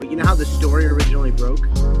You know how the story originally broke?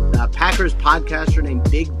 The Packers podcaster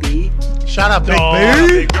named Big B. Shut up, Big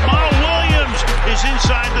B. Jamal Williams is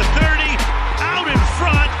inside the 30, out in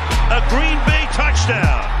front, a Green Bay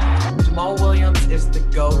touchdown. Jamal Williams is the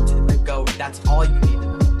GOAT. That's all you need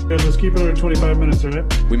to know. Let's keep it under 25 minutes, all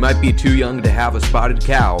right? We might be too young to have a spotted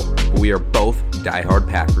cow, but we are both diehard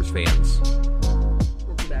Packers fans.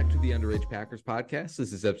 Welcome back to the Underage Packers podcast.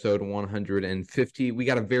 This is episode 150. We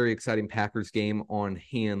got a very exciting Packers game on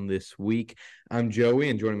hand this week. I'm Joey,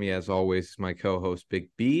 and joining me as always is my co-host Big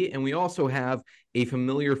B, and we also have a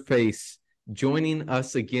familiar face joining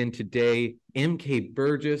us again today, MK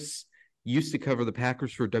Burgess. Used to cover the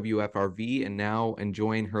Packers for WFRV and now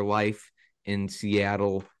enjoying her life in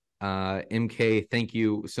Seattle. MK, thank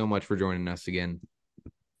you so much for joining us again.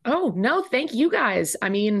 Oh, no, thank you guys. I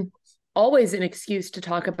mean, always an excuse to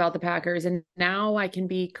talk about the Packers, and now I can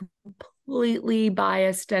be completely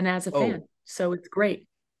biased and as a fan. So it's great.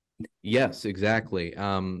 Yes, exactly.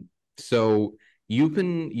 So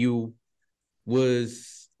you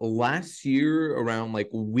was last year around like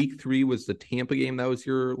week 3 was the Tampa game. That was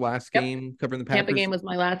your last game covering the Packers? Tampa game was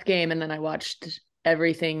my last game, and then I watched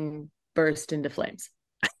everything burst into flames.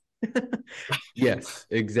 Yes,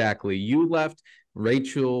 exactly. You left.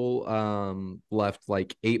 Rachel left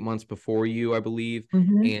like 8 months before you, I believe.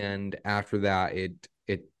 Mm-hmm. And after that, it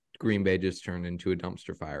Green Bay just turned into a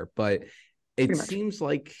dumpster fire. But it seems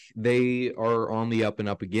like they are on the up and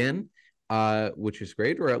up again, which is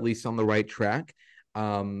great, or at least on the right track.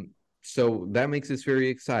 So that makes this very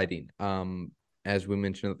exciting. As we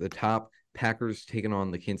mentioned at the top, Packers taking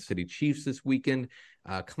on the Kansas City Chiefs this weekend,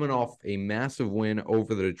 coming off a massive win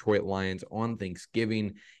over the Detroit Lions on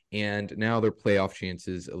Thanksgiving, and now their playoff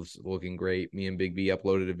chances is looking great. Me and Big B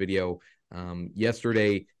uploaded a video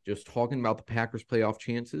yesterday just talking about the Packers' playoff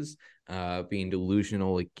chances being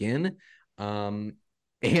delusional again. And,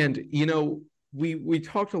 you know, we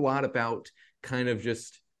talked a lot about kind of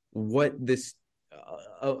just what this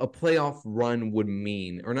a playoff run would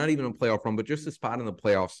mean, or not even a playoff run, but just a spot in the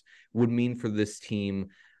playoffs would mean for this team,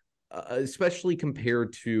 especially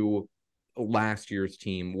compared to last year's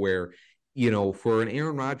team where, you know, for an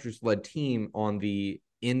Aaron Rodgers-led team on the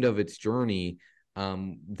end of its journey,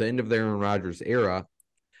 the end of the Aaron Rodgers era,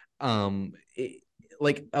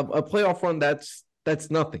 like a playoff run, that's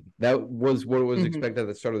nothing. That was what was expected at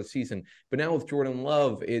the start of the season. But now with Jordan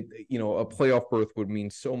Love, a playoff berth would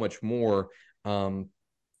mean so much more.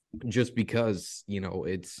 Just because, you know,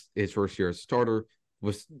 it's his first year as starter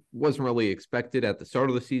wasn't really expected at the start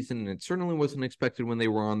of the season, and it certainly wasn't expected when they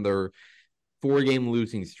were on their 4-game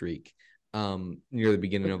losing streak near the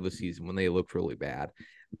beginning of the season when they looked really bad.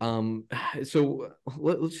 So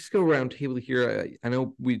let's just go around table here. I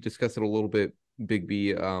know we discussed it a little bit, Big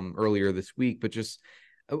B, earlier this week, but just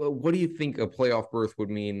what do you think a playoff berth would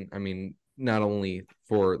mean? I mean, not only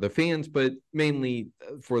for the fans, but mainly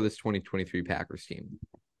for this 2023 Packers team.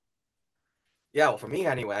 Yeah, well, for me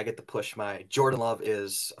anyway, I get to push my Jordan Love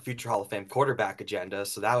is a future Hall of Fame quarterback agenda,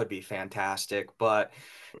 so that would be fantastic. But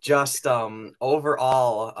just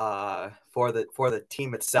overall, for the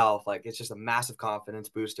team itself, like it's just a massive confidence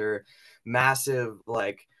booster, massive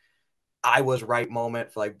like I was right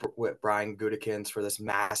moment for like with Brian Gutekunst for this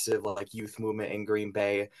massive like youth movement in Green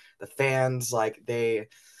Bay. The fans, like they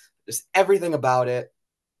just everything about it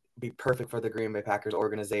be perfect for the Green Bay Packers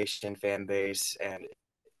organization, fan base, and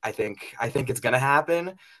I think it's gonna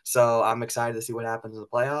happen. So I'm excited to see what happens in the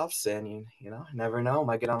playoffs, and you know, never know,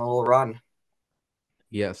 might get on a little run.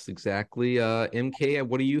 Yes, exactly. MK,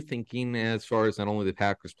 what are you thinking as far as not only the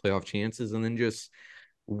Packers' playoff chances, and then just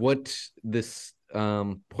what this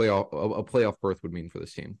playoff berth would mean for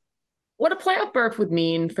this team? What a playoff berth would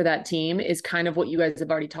mean for that team is kind of what you guys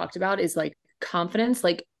have already talked about, is like confidence.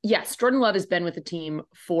 Like, yes, Jordan Love has been with the team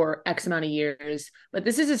for X amount of years, but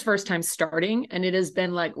this is his first time starting, and it has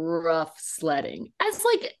been like rough sledding. As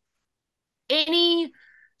like any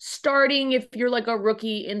starting, if you're like a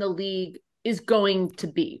rookie in the league, is going to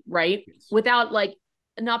be, right? Without like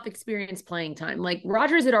enough experience playing time. Like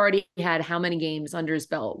Rodgers had already had how many games under his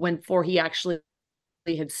belt before he actually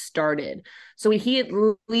had started. So he at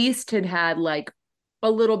least had like a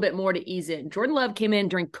little bit more to ease in. Jordan Love came in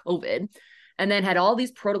during COVID and then had all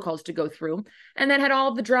these protocols to go through, and then had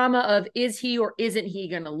all the drama of is he or isn't he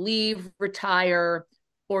going to leave, retire,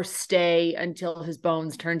 or stay until his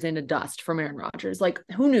bones turns into dust from Aaron Rodgers. Like,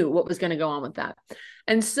 who knew what was going to go on with that?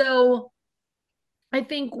 And so I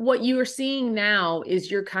think what you are seeing now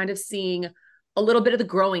is you're kind of seeing a little bit of the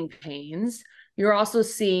growing pains. You're also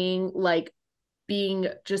seeing like being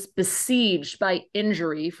just besieged by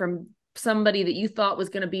injury from somebody that you thought was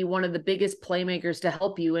going to be one of the biggest playmakers to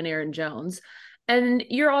help you in Aaron Jones. And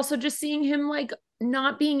you're also just seeing him like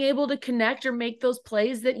not being able to connect or make those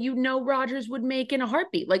plays that Rodgers would make in a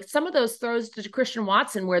heartbeat. Like some of those throws to Christian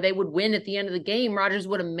Watson where they would win at the end of the game, Rodgers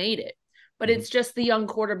would have made it. But it's just the young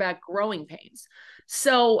quarterback growing pains.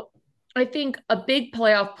 So I think a big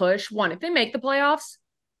playoff push, one, if they make the playoffs,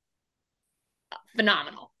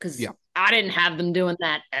 phenomenal. Because I didn't have them doing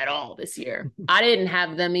that at all this year. I didn't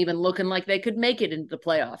have them even looking like they could make it into the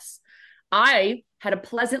playoffs. I had a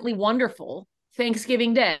pleasantly wonderful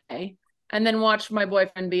Thanksgiving Day and then watched my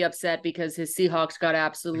boyfriend be upset because his Seahawks got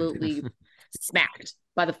absolutely smacked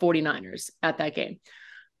by the 49ers at that game.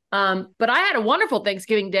 But I had a wonderful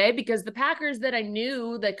Thanksgiving Day because the Packers that I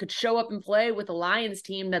knew that could show up and play with a Lions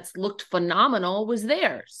team that's looked phenomenal was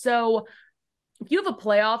there. So if you have a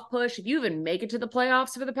playoff push, if you even make it to the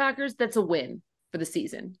playoffs for the Packers, that's a win for the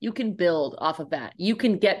season. You can build off of that. You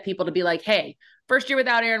can get people to be like, hey, first year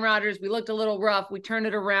without Aaron Rodgers, we looked a little rough. We turned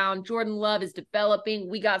it around. Jordan Love is developing.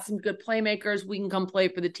 We got some good playmakers. We can come play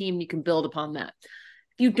for the team. You can build upon that.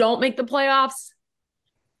 If you don't make the playoffs,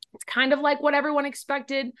 it's kind of like what everyone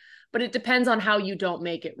expected, but it depends on how you don't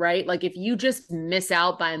make it, right? Like if you just miss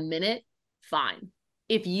out by a minute, fine.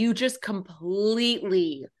 If you just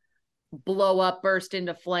completely blow up, burst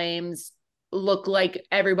into flames, look like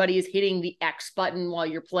everybody is hitting the X button while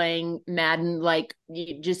you're playing Madden, like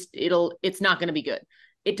it's not going to be good.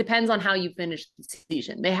 It depends on how you finish the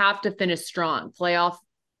season. They have to finish strong, playoff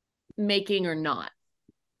making or not.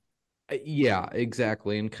 Yeah,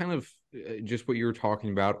 exactly. And kind of just what you were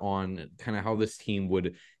talking about on kind of how this team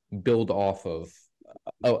would build off of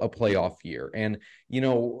a playoff year. And,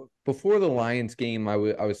 before the Lions game, I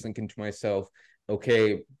was thinking to myself,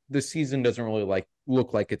 okay, the season doesn't really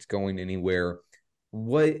look like it's going anywhere.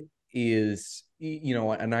 What is,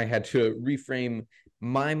 and I had to reframe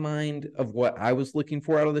my mind of what I was looking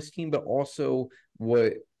for out of this team, but also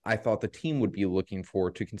what I thought the team would be looking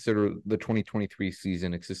for to consider the 2023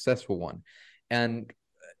 season a successful one. And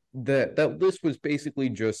that list was basically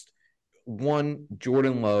just one,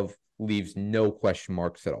 Jordan Love leaves no question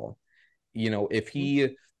marks at all. If he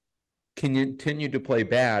can continue to play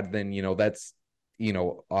bad, then, that's,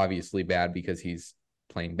 obviously bad because he's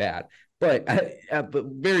playing bad. But at the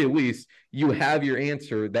very least, you have your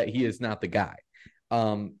answer that he is not the guy.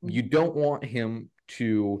 You don't want him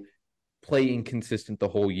to play inconsistent the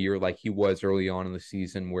whole year like he was early on in the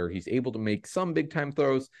season, where he's able to make some big time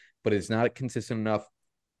throws, but is not consistent enough,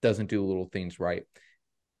 doesn't do little things right.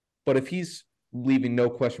 But if he's leaving no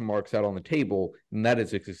question marks out on the table, then that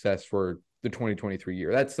is a success for the 2023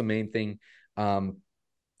 year. That's the main thing.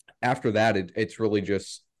 After that, it's really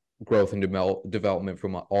just growth and development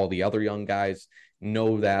from all the other young guys.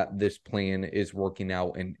 Know that this plan is working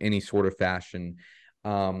out in any sort of fashion.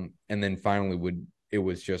 And then finally it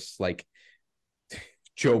was just like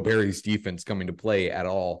Joe Barry's defense coming to play at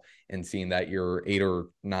all and seeing that your 8 or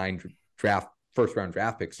 9 first round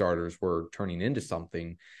draft pick starters were turning into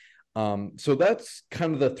something. So that's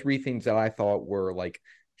kind of the 3 things that I thought were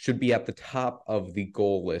should be at the top of the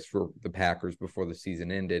goal list for the Packers before the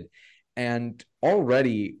season ended. And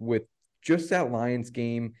already with just that Lions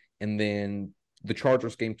game and then the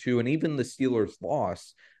Chargers game too, and even the Steelers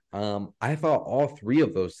loss, I thought all 3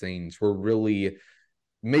 of those things were really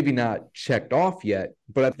maybe not checked off yet,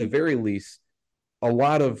 but at the very least, a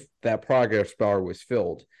lot of that progress bar was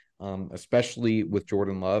filled, especially with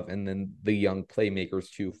Jordan Love and then the young playmakers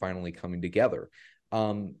too finally coming together.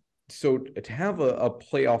 So to have a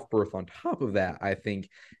playoff berth on top of that, I think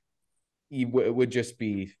it would just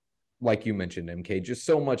be, like you mentioned, MK, just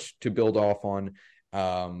so much to build off on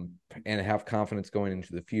and have confidence going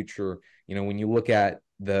into the future. When you look at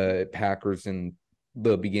the Packers in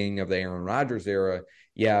the beginning of the Aaron Rodgers era,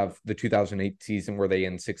 you have the 2008 season where they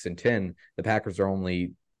end 6-10. The Packers are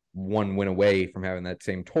only 1 win away from having that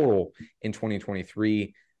same total in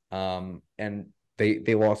 2023. And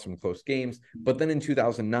they lost some close games. But then in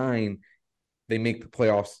 2009, they make the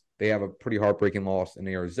playoffs. They have a pretty heartbreaking loss in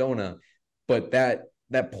Arizona. But that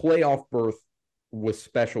playoff berth was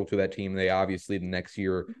special to that team. They obviously the next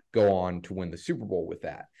year go on to win the Super Bowl with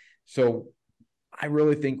that. So I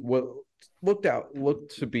really think what looked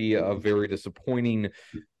to be a very disappointing,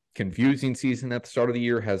 confusing season at the start of the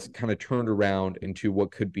year has kind of turned around into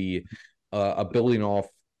what could be a building off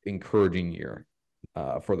encouraging year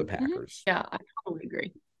for the Packers. Yeah, I totally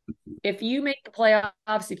agree. If you make the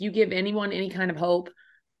playoffs, if you give anyone any kind of hope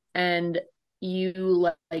and you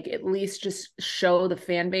at least just show the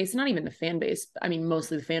fan base, not even the fan base, I mean,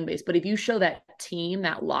 mostly the fan base, but if you show that team,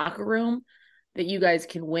 that locker room that you guys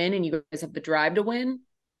can win and you guys have the drive to win,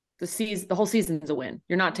 the whole season's a win.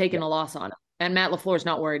 You're not taking a loss on it. And Matt LaFleur is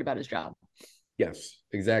not worried about his job. Yes,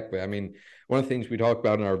 exactly. I mean, one of the things we talked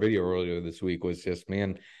about in our video earlier this week was just,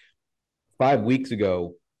 man, 5 weeks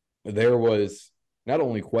ago, there was not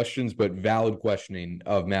only questions, but valid questioning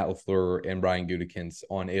of Matt LaFleur and Brian Gutekunst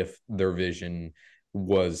on if their vision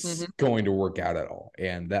was going to work out at all.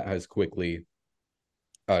 And that has quickly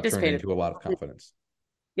turned into a lot of confidence.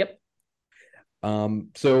 Yep.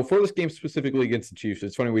 So for this game specifically against the Chiefs,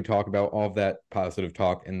 it's funny we talk about all of that positive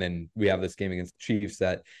talk, and then we have this game against the Chiefs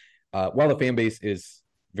that while the fan base is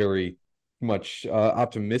very much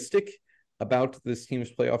optimistic about this team's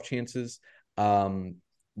playoff chances,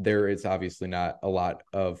 there is obviously not a lot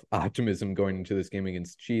of optimism going into this game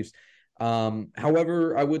against the Chiefs.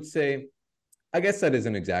 However, I would say, I guess that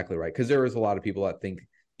isn't exactly right, because there is a lot of people that think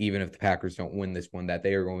even if the Packers don't win this one, that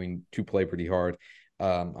they are going to play pretty hard.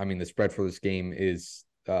 I mean, the spread for this game is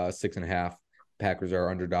 6.5. Packers are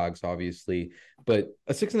underdogs, obviously, but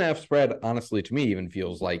a 6.5 spread, honestly, to me, even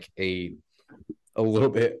feels like a little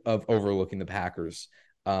bit of overlooking the Packers.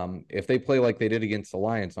 If they play like they did against the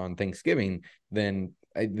Lions on Thanksgiving, then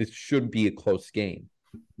this should be a close game.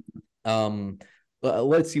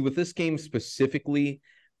 Let's see, with this game specifically,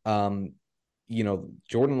 Jordan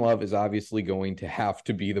Love is obviously going to have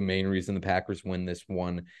to be the main reason the Packers win this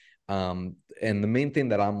one. And the main thing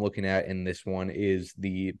that I'm looking at in this one is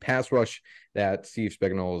the pass rush that Steve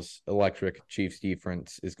Spagnuolo's electric Chiefs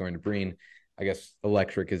defense is going to bring. I guess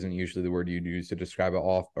electric isn't usually the word you'd use to describe an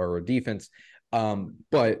off or a defense.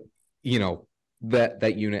 But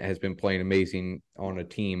that unit has been playing amazing on a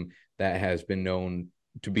team that has been known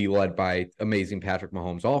to be led by amazing Patrick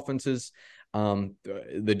Mahomes offenses.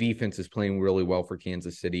 The defense is playing really well for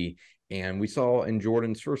Kansas City. And we saw in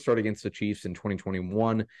Jordan's first start against the Chiefs in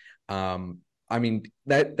 2021. I mean,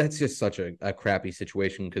 that's just such a crappy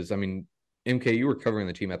situation because, I mean, MK, you were covering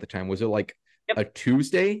the team at the time. Was it like a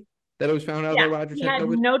Tuesday that it was found out that Rodgers had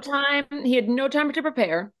COVID? No time. He had no time to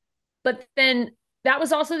prepare. But then that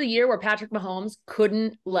was also the year where Patrick Mahomes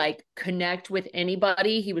couldn't connect with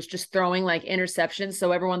anybody. He was just throwing interceptions.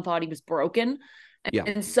 So everyone thought he was broken. Yeah.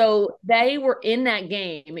 And so they were in that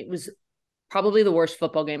game. It was probably the worst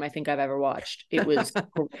football game I think I've ever watched. It was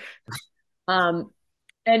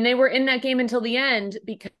and they were in that game until the end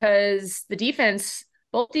because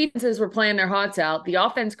both defenses were playing their hearts out. The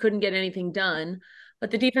offense couldn't get anything done,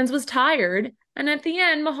 but the defense was tired. And at the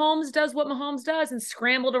end, Mahomes does what Mahomes does and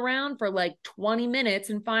scrambled around for 20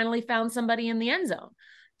 minutes and finally found somebody in the end zone.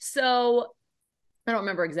 So I don't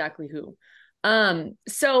remember exactly who.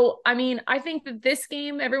 So, I mean, I think that this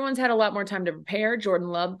game, everyone's had a lot more time to prepare. Jordan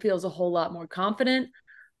Love feels a whole lot more confident.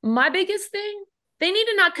 My biggest thing, they need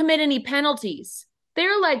to not commit any penalties.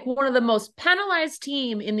 They're one of the most penalized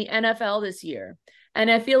team in the NFL this year. And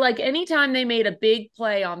I feel like anytime they made a big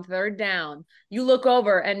play on third down, you look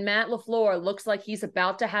over and Matt LaFleur looks like he's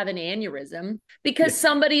about to have an aneurysm because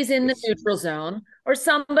somebody's in the neutral zone or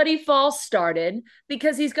somebody false started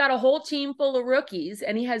because he's got a whole team full of rookies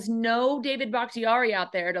and he has no David Bakhtiari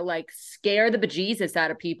out there to scare the bejesus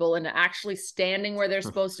out of people into actually standing where they're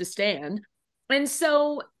supposed to stand. And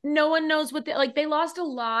so no one knows what they lost a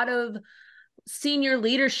lot of senior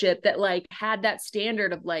leadership that had that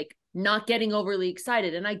standard of not getting overly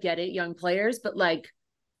excited. And I get it, young players, but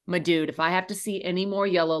my dude, if I have to see any more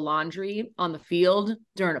yellow laundry on the field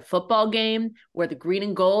during a football game where the green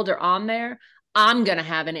and gold are on there, I'm going to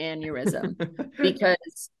have an aneurysm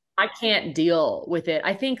because I can't deal with it.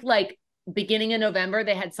 I think beginning of November,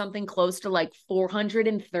 they had something close to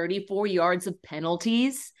 434 yards of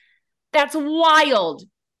penalties. That's wild.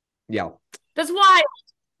 Yeah. That's wild.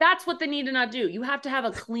 That's what they need to not do. You have to have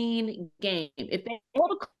a clean game. If they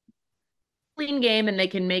hold a clean game and they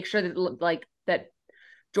can make sure that that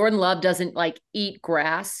Jordan Love doesn't eat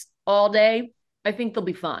grass all day, I think they'll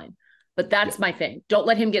be fine. But that's my thing. Don't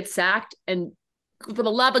let him get sacked. And for the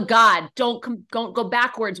love of God, don't go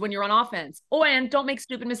backwards when you're on offense. Oh, and don't make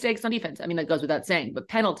stupid mistakes on defense. I mean, that goes without saying, but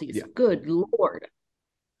penalties, good Lord.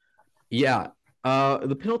 Yeah.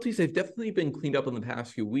 The penalties, they've definitely been cleaned up in the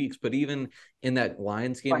past few weeks, but even in that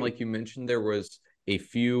Lions game, like you mentioned, there was a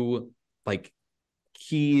few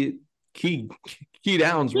key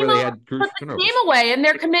downs where they had put the game away and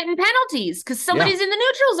they're committing penalties because somebody's in the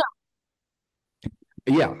neutral zone.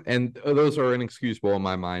 Yeah, and those are inexcusable in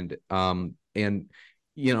my mind. And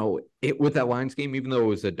with that Lions game, even though it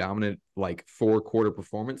was a dominant 4-quarter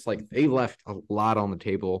performance, they left a lot on the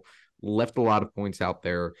table, left a lot of points out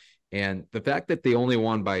there. And the fact that they only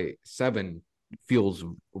won by 7 feels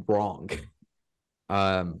wrong.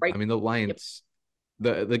 I mean, the Lions,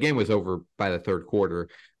 the game was over by the third quarter.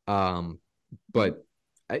 But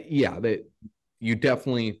you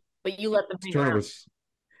definitely. But you let them hang around.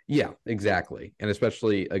 Yeah, exactly. And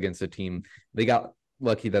especially against a team, they got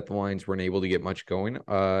lucky that the Lions weren't able to get much going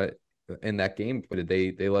in that game, but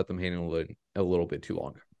they let them handle it a little bit too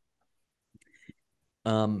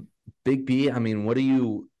long. Big B, I mean,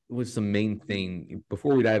 what's the main thing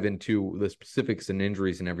before we dive into the specifics and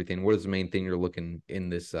injuries and everything? What is the main thing you're looking in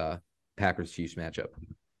this Packers Chiefs matchup?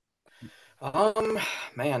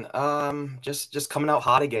 Just coming out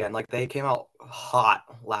hot again. Like they came out hot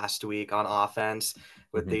last week on offense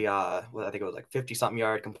with the I think it was like 50-something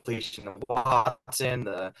yard completion of Watson,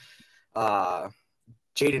 the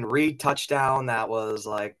Jaden Reed touchdown that was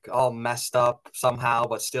like all messed up somehow,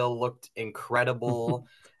 but still looked incredible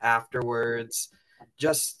afterwards.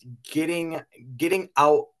 Just getting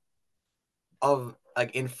out of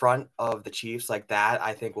like in front of the Chiefs like that,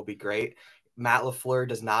 I think will be great. Matt LaFleur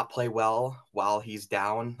does not play well while he's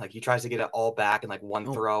down. Like he tries to get it all back in like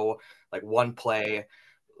one throw, like one play.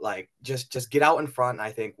 Like just get out in front.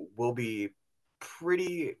 I think will be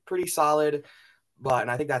pretty solid.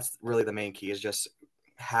 And I think that's really the main key is just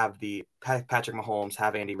have the Patrick Mahomes,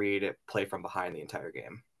 have Andy Reid play from behind the entire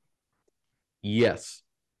game. Yes,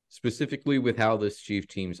 specifically with how this Chief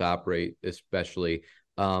teams operate, especially.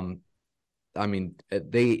 I mean,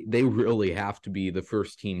 they really have to be the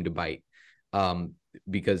first team to bite,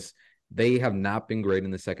 because they have not been great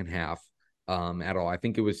in the second half at all. I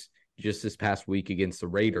think it was just this past week against the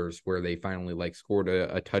Raiders where they finally like scored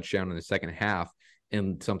a touchdown in the second half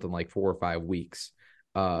in something like 4 or 5 weeks,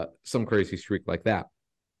 some crazy streak like that.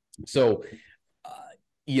 So,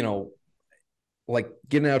 like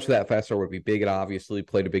getting out to that fast start would be big. It obviously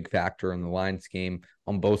played a big factor in the Lions game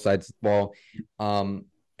on both sides of the ball.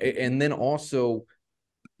 And then also,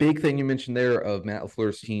 big thing you mentioned there of Matt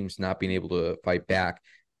LaFleur's teams not being able to fight back.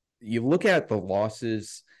 You look at the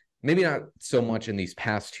losses, maybe not so much in these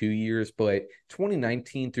past 2 years, but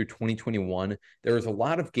 2019 through 2021, there was a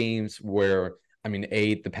lot of games where, I mean,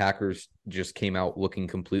 the Packers just came out looking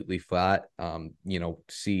completely flat.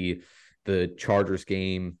 See the Chargers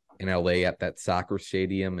game in LA at that soccer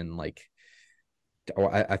stadium and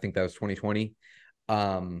I think that was 2020.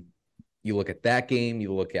 You look at that game,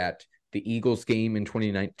 you look at the Eagles game in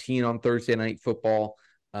 2019 on Thursday Night Football,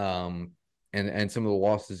 and some of the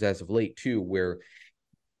losses as of late too, where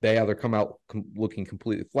they either come out looking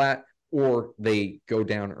completely flat or they go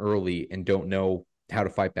down early and don't know how to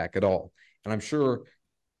fight back at all. And I'm sure,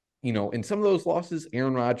 in some of those losses,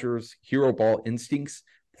 Aaron Rodgers' hero ball instincts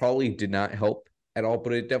probably did not help at all,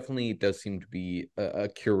 but it definitely does seem to be a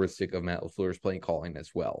characteristic of Matt LaFleur's play calling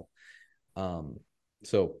as well.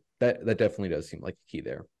 So that definitely does seem like a key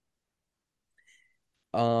there.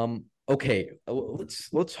 Okay,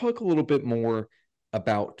 let's talk a little bit more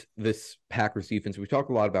about this Packers defense. We talked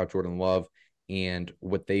a lot about Jordan Love and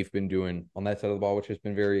what they've been doing on that side of the ball, which has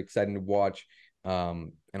been very exciting to watch.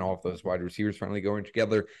 And all of those wide receivers finally going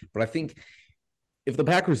together. But I think if the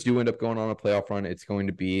Packers do end up going on a playoff run, it's going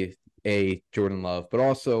to be Jordan Love, but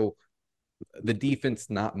also the defense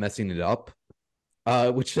not messing it up,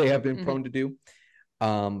 which they have been prone to do.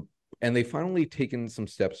 And they finally taken some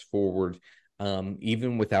steps forward,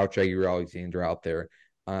 even without Jair Alexander out there.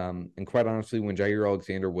 And quite honestly, when Jair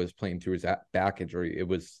Alexander was playing through his back injury, it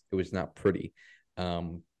was not pretty. I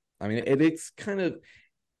mean, it's kind of,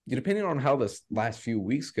 depending on how this last few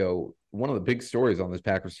weeks go, one of the big stories on this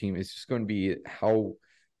Packers team is just going to be how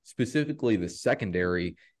specifically the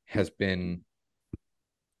secondary has been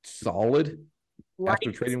solid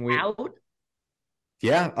after trading out.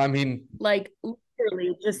 Yeah, I mean, like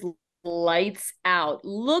literally just lights out.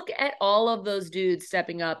 Look at all of those dudes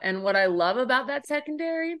stepping up. And what I love about that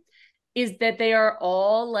secondary is that they are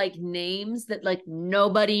all like names that like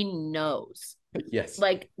nobody knows. Yes.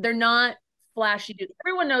 Like they're not flashy dudes.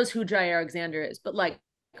 Everyone knows who Jair Alexander is, but like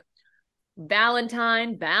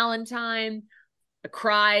Valentine, I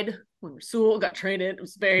cried when Rasul got traded. It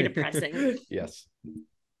was very depressing. Yes.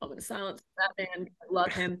 I'm going to silence that man. I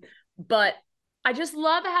love him. But I just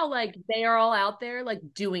love how like they are all out there like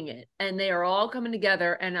doing it and they are all coming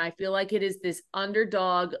together. And I feel like it is this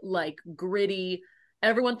underdog, like gritty.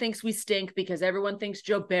 Everyone thinks we stink because everyone thinks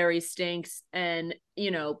Joe Barry stinks and,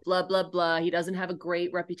 blah, blah, blah. He doesn't have a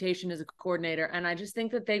great reputation as a coordinator. And I just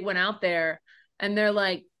think that they went out there and they're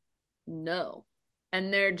like, no.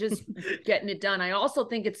 And they're just getting it done. I also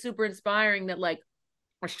think it's super inspiring that like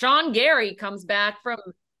Rashawn Gary comes back from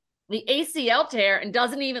the ACL tear and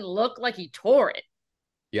doesn't even look like he tore it.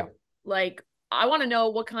 Yeah. Like, I want to know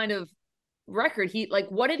what kind of record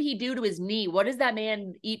what did he do to his knee? What does that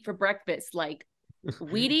man eat for breakfast? Like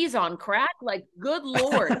Wheaties on crack? Like, good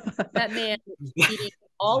Lord, that man is eating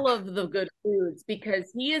all of the good foods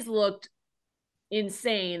because he has looked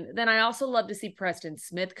insane. Then I also love to see Preston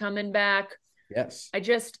Smith coming back. Yes.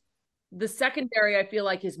 The secondary, I feel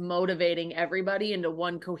like, is motivating everybody into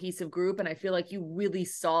one cohesive group. And I feel like you really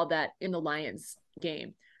saw that in the Lions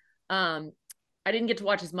game. I didn't get to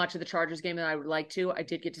watch as much of the Chargers game that I would like to. I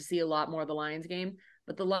did get to see a lot more of the Lions game.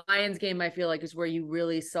 But the Lions game, I feel like, is where you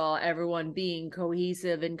really saw everyone being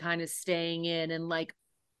cohesive and kind of staying in. And like,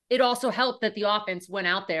 it also helped that the offense went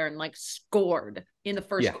out there and like scored in the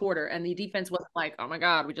first quarter. And the defense was like, oh my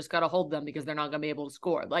God, we just got to hold them because they're not going to be able to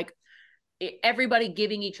score. Like, everybody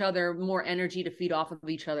giving each other more energy to feed off of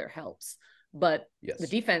each other helps. But the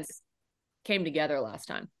defense came together last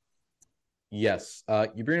time. Yes.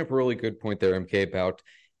 You bring up a really good point there, MK, about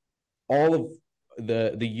all of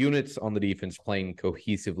the units on the defense playing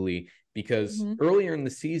cohesively, because earlier in the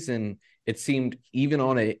season, it seemed even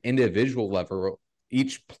on an individual level,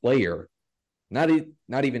 each player, not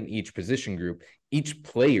even each position group, each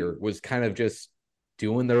player was kind of just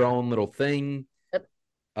doing their own little thing.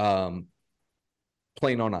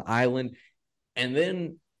 Playing on an island. And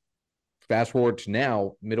then fast forward to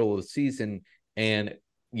now, middle of the season, and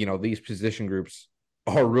these position groups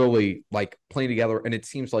are really like playing together, and it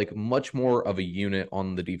seems like much more of a unit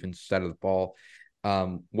on the defense side of the ball.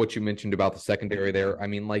 What you mentioned about the secondary there, I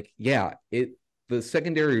mean, the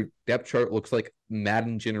secondary depth chart looks like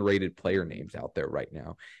Madden generated player names out there right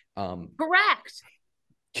now. Correct.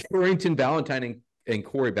 Carrington Valentine and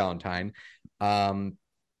Corey Valentine. I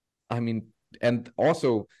mean, and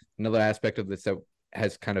also another aspect of this that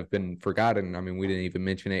has kind of been forgotten. I mean, we didn't even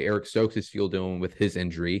mention it. Eric Stokes is still dealing with his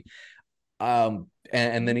injury. And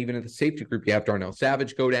then even at the safety group, you have Darnell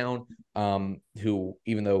Savage go down, who,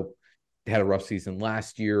 even though had a rough season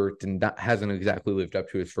last year, hasn't exactly lived up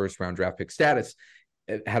to his first round draft pick status.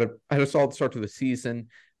 It had a solid start to the season.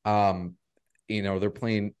 They're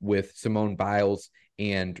playing with Simone Biles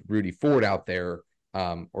and Rudy Ford out there,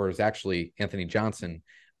 or is actually Anthony Johnson.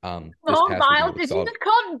 Simone Biles? Did you just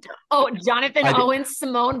call him Jonathan Owens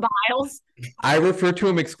Simone Biles? I refer to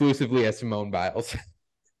him exclusively as Simone Biles.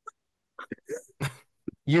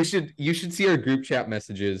 You should see our group chat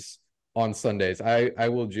messages on Sundays. I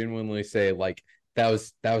will genuinely say, like, that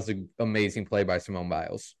was an amazing play by Simone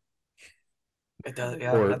Biles. It does,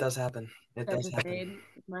 that does happen. It does happen. Made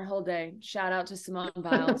my whole day. Shout out to Simone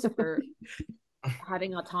Biles for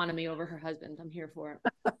having autonomy over her husband. I'm here for it.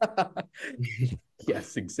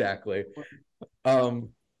 Yes, exactly.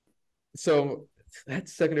 So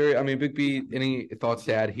that's secondary. I mean, Big B, any thoughts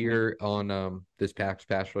to add here on this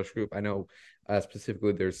pass rush group? I know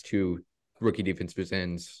specifically there's two rookie defensive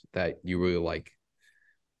ends that you really like.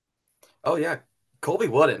 Oh yeah, Colby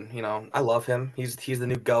Wooden. I love him. He's the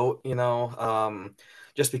new GOAT.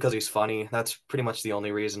 Just because he's funny. That's pretty much the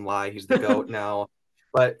only reason why he's the GOAT now.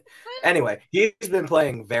 But anyway, he's been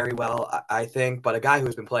playing very well, I think. But a guy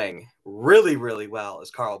who's been playing really, really well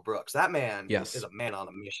is Carl Brooks. That man is a man on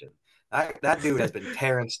a mission. That dude has been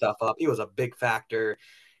tearing stuff up. He was a big factor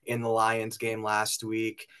in the Lions game last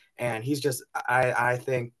week. And he's just – I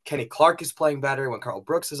think Kenny Clark is playing better when Carl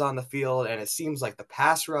Brooks is on the field. And it seems like the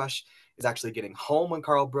pass rush is actually getting home when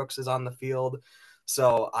Carl Brooks is on the field.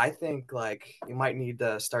 So I think, like, you might need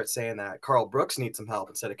to start saying that Carl Brooks needs some help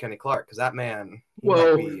instead of Kenny Clark, because that man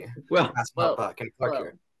might be Kenny Clark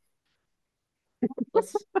here.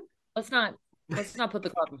 Let's not put the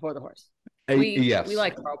cart before the horse. We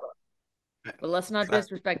like Carl Brooks, but let's not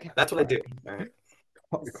disrespect him. That's what I do. All right.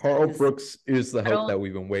 Carl Brooks is the help that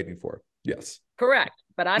we've been waiting for. Yes, correct.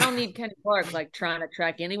 But I don't need Kenny Clark like trying to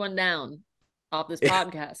track anyone down off this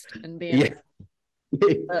podcast and being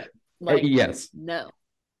yes. No.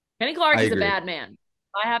 Kenny Clark is a bad man.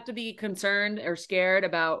 I have to be concerned or scared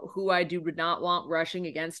about who I do not want rushing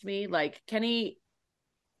against me. Like Kenny.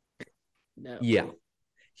 No. Yeah.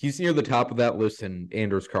 He's near the top of that list, and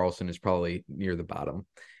Anders Carlson is probably near the bottom.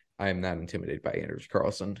 I am not intimidated by Anders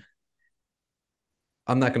Carlson.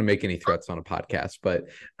 I'm not going to make any threats on a podcast, but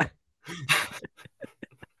I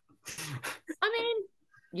mean,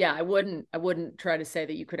 yeah, I wouldn't try to say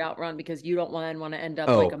that you could outrun, because you don't want to end up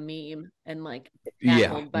like a meme and like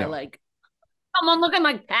tackled by like someone looking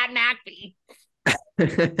like Pat McAfee.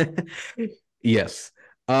 Yes.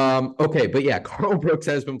 Okay, but yeah, Carl Brooks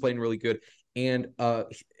has been playing really good, and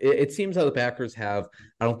it seems how the Packers have.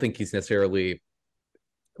 I don't think he's necessarily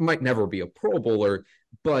might never be a Pro Bowler,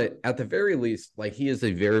 but at the very least, like, he is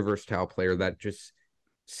a very versatile player that just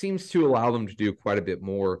seems to allow them to do quite a bit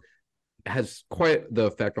more. Has quite the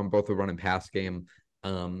effect on both the run and pass game,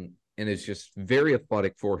 and is just very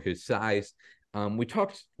athletic for his size. We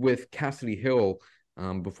talked with Cassidy Hill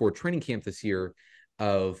before training camp this year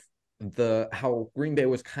of how Green Bay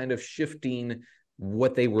was kind of shifting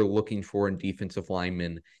what they were looking for in defensive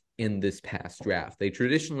linemen in this past draft. They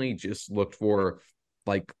traditionally just looked for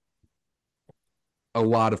like a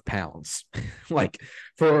lot of pounds, like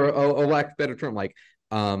for a lack of better term, like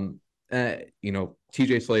TJ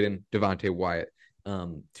Slaton, Devontae Wyatt,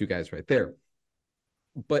 two guys right there.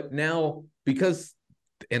 But now, because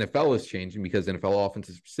the NFL is changing, because NFL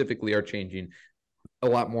offenses specifically are changing, a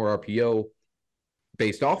lot more RPO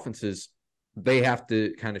based offenses, they have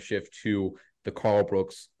to kind of shift to the Carl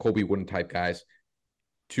Brooks, Colby Wooden type guys,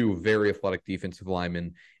 to very athletic defensive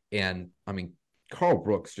linemen. And I mean, Carl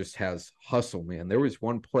Brooks just has hustle, man. There was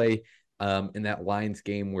one play in that Lions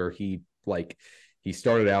game where he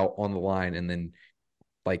started out on the line, and then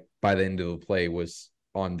like by the end of the play was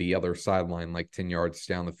on the other sideline, like 10 yards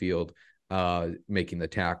down the field, making the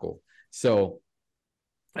tackle. So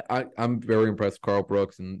I'm very impressed with Carl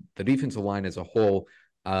Brooks and the defensive line as a whole.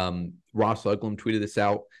 Ross Uglum tweeted this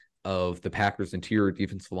out of the Packers' interior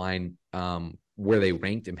defensive line, where they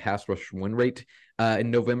ranked in pass rush win rate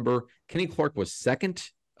in November. Kenny Clark was second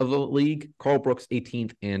of the league, Carl Brooks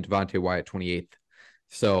 18th, and Devontae Wyatt 28th.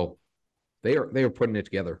 So they are putting it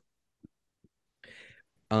together.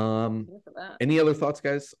 Any other thoughts,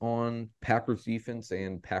 guys, on Packers defense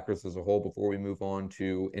and Packers as a whole before we move on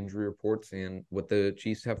to injury reports and what the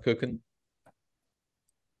Chiefs have cooking?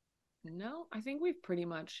 No, I think we've pretty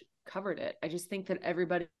much covered it. I just think that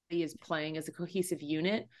everybody is playing as a cohesive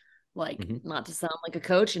unit, like not to sound like a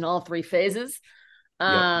coach in all three phases.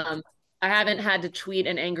 I haven't had to tweet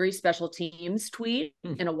an angry special teams tweet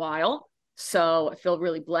in a while, so I feel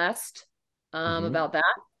really blessed about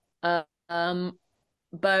that.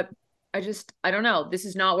 But I don't know. This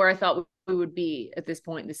is not where I thought we would be at this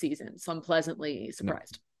point in the season, so I'm pleasantly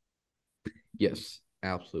surprised. No. Yes,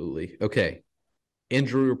 absolutely. Okay.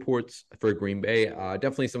 Injury reports for Green Bay.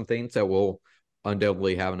 Definitely some things that will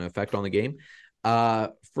undoubtedly have an effect on the game.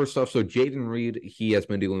 First off, so Jaden Reed, he has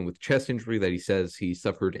been dealing with chest injury that he says he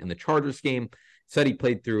suffered in the Chargers game. Said he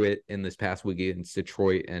played through it in this past week against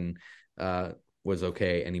Detroit and was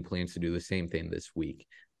okay, and he plans to do the same thing this week.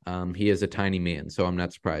 He is a tiny man, so I'm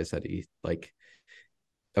not surprised that he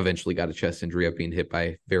eventually got a chest injury of being hit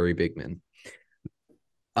by very big men.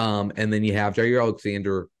 And then you have Jair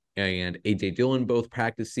Alexander and AJ Dillon both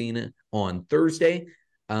practicing on Thursday.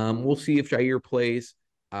 We'll see if Jair plays,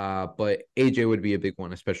 but AJ would be a big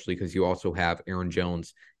one, especially because you also have Aaron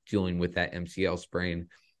Jones dealing with that MCL sprain.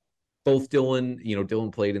 Both Dillon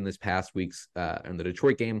played in this past week's in the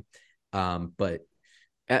Detroit game, but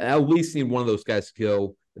at least need one of those guys to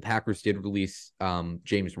go. The Packers did release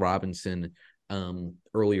James Robinson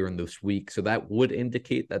earlier in this week, so that would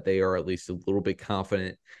indicate that they are at least a little bit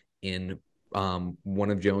confident in one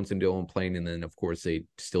of Jones and Dillon playing, and then of course they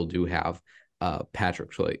still do have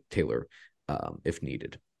Patrick Taylor if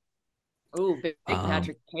needed. Oh, big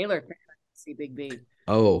Patrick Taylor. See Big B.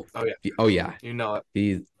 Oh yeah. You know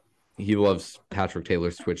it. He loves Patrick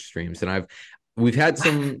Taylor's Twitch streams, and we've had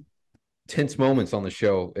some tense moments on the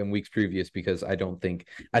show in weeks previous because I think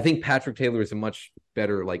Patrick Taylor is a much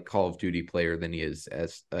better Call of Duty player than he is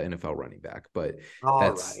as an NFL running back. But all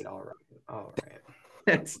right.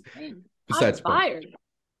 That's Damn, besides I'm fired.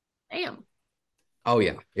 Damn. Oh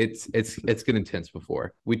yeah, it's getting intense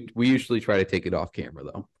before. We usually try to take it off camera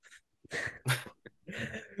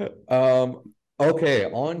though. Okay,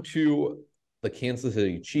 on to the Kansas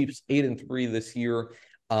City Chiefs, 8-3 this year.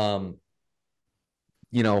 The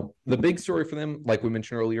big story for them, like we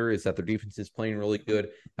mentioned earlier, is that their defense is playing really good.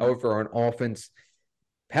 However, on offense,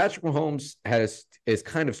 Patrick Mahomes is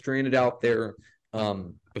kind of stranded out there.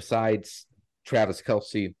 Besides Travis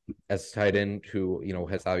Kelce as tight end, who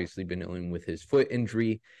has obviously been dealing with his foot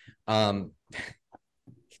injury. He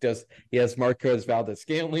has Marquez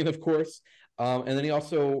Valdes-Scantling, of course, and then he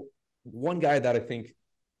also one guy that I think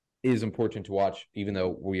is important to watch, even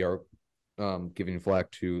though we are giving flack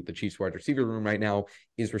to the Chiefs wide receiver room right now,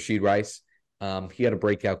 is Rashid Rice. He had a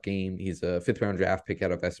breakout game. He's a 5th-round draft pick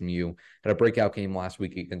out of SMU. Had a breakout game last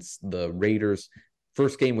week against the Raiders.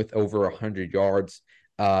 First game with over 100 yards.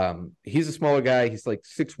 He's a smaller guy. He's like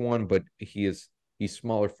 6'1", but he's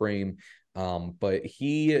smaller frame. But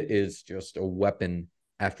he is just a weapon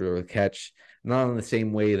after the catch. Not in the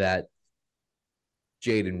same way that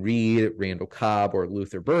Jaden Reed, Randall Cobb, or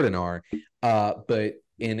Luther Burden are, but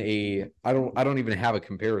I don't even have a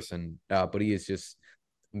comparison, but he is just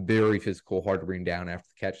very physical, hard to bring down after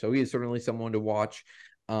the catch. So he is certainly someone to watch.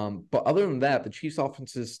 But other than that, the Chiefs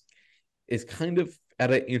offense is kind of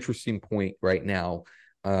at an interesting point right now,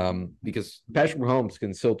 because Patrick Mahomes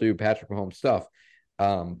can still do Patrick Mahomes stuff.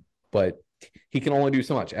 But he can only do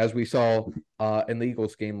so much. As we saw in the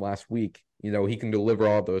Eagles game last week, he can deliver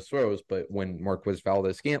all those throws, but when Marquez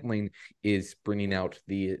Valdes-Scantling is bringing out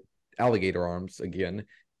the alligator arms again,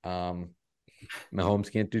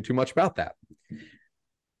 Mahomes can't do too much about that.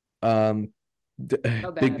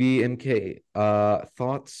 Big B, MK,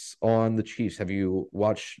 thoughts on the Chiefs? Have you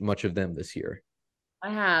watched much of them this year? I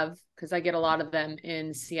have, because I get a lot of them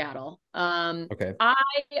in Seattle. Okay.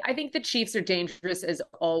 I think the Chiefs are dangerous as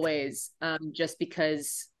always, just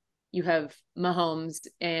because you have Mahomes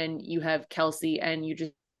and you have Kelsey, and you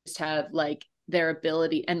just have like their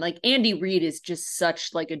ability, and like Andy Reid is just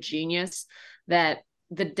such like a genius that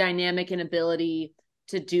the dynamic and ability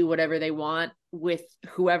to do whatever they want with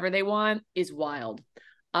whoever they want is wild.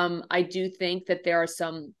 I do think that there are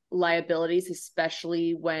some liabilities,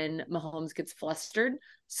 especially when Mahomes gets flustered.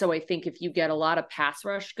 So I think if you get a lot of pass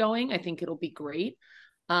rush going, I think it'll be great.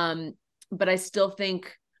 But I still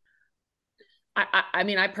think, I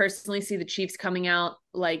mean, I personally see the Chiefs coming out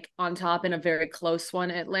like on top in a very close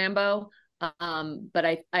one at Lambeau. But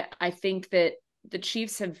I think that the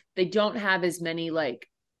Chiefs they don't have as many like,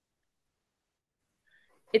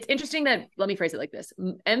 it's interesting that, let me phrase it like this.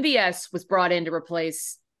 MVS was brought in to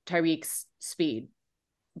replace Tyreek's speed,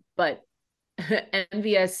 but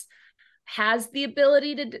MVS has the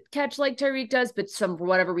ability to catch like Tyreek does, but for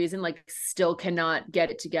whatever reason, like still cannot get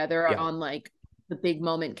it together on like the big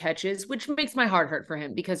moment catches, which makes my heart hurt for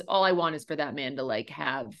him, because all I want is for that man to like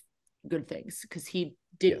have good things, because he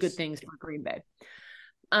did good things for Green Bay.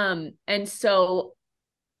 And so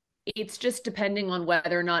it's just depending on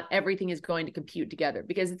whether or not everything is going to compute together,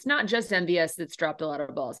 because it's not just MVS that's dropped a lot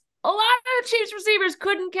of balls. A lot of the Chiefs receivers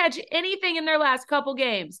couldn't catch anything in their last couple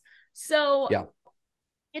games. So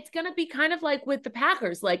it's going to be kind of like with the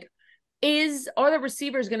Packers. Like, are the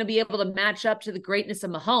receivers going to be able to match up to the greatness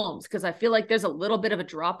of Mahomes? Because I feel like there's a little bit of a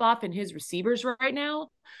drop off in his receivers right now.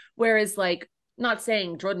 Whereas, like, not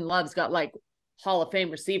saying Jordan Love's got like Hall of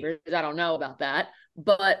Fame receivers. I don't know about that.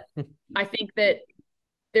 But I think that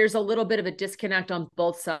there's a little bit of a disconnect on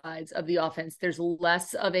both sides of the offense. There's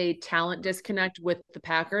less of a talent disconnect with the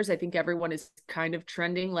Packers. I think everyone is kind of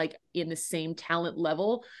trending like in the same talent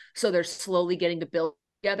level. So they're slowly getting to build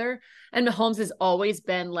together. And Mahomes has always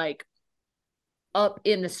been like up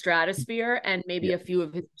in the stratosphere, and maybe a few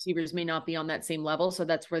of his receivers may not be on that same level. So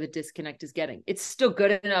that's where the disconnect is getting. It's still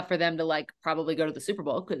good enough for them to like probably go to the Super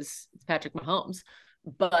Bowl because it's Patrick Mahomes.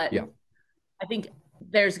 But I think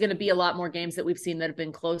there's going to be a lot more games that we've seen that have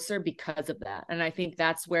been closer because of that. And I think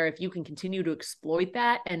that's where, if you can continue to exploit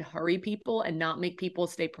that and hurry people and not make people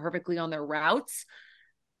stay perfectly on their routes,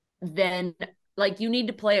 then like you need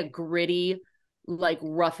to play a gritty, like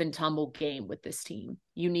rough and tumble game with this team.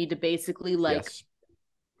 You need to basically like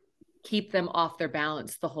keep them off their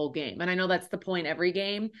balance the whole game. And I know that's the point every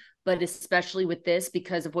game, but especially with this,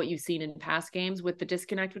 because of what you've seen in past games with the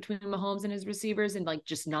disconnect between Mahomes and his receivers, and like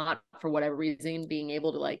just not, for whatever reason, being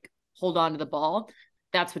able to like hold on to the ball,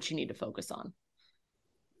 that's what you need to focus on.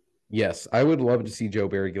 Yes, I would love to see Joe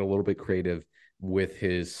Barry get a little bit creative with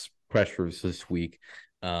his pressures this week.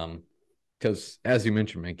 Because as you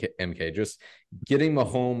mentioned, MK, just getting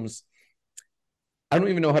Mahomes, I don't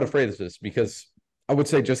even know how to phrase this, because I would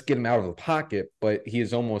say just get him out of the pocket, but he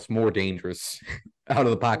is almost more dangerous out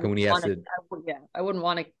of the pocket when he has to. I wouldn't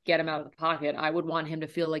want to get him out of the pocket. I would want him to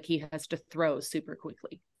feel like he has to throw super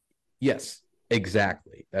quickly. Yes,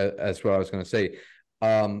 exactly. That's what I was going to say.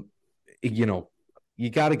 You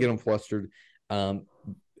got to get him flustered,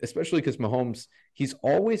 especially because Mahomes, he's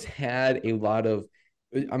always had a lot of,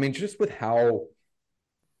 I mean, just with how,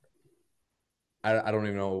 I don't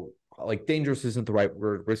even know, like dangerous isn't the right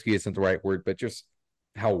word, risky isn't the right word, but just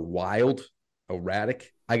how wild,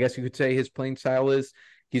 erratic, I guess you could say his playing style is.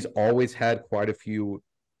 He's always had quite a few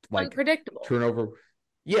like unpredictable turnover.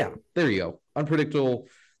 Yeah, there you go. Unpredictable,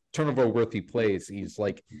 turnover worthy plays. He's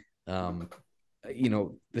like,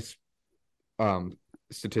 this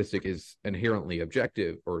statistic is inherently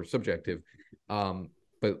objective or subjective.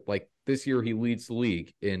 But like this year, he leads the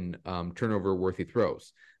league in turnover worthy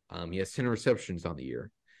throws. He has 10 receptions on the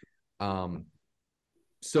year.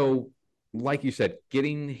 So like you said,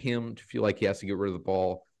 getting him to feel like he has to get rid of the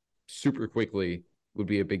ball super quickly would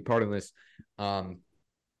be a big part of this. And,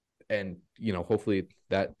 hopefully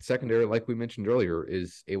that secondary, like we mentioned earlier,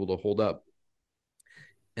 is able to hold up.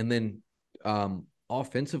 And then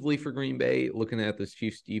offensively for Green Bay, looking at this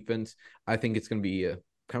Chiefs defense, I think it's going to be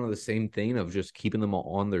kind of the same thing of just keeping them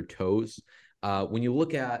on their toes. When you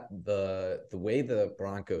look at the way the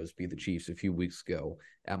Broncos beat the Chiefs a few weeks ago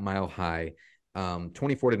at Mile High,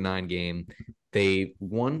 24-9 game, they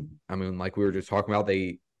won. I mean, like we were just talking about,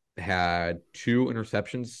 they had 2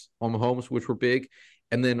 interceptions on Mahomes, which were big.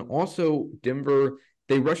 And then also Denver,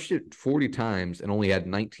 they rushed it 40 times and only had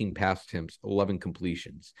 19 pass attempts, 11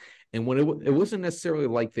 completions. And when it wasn't necessarily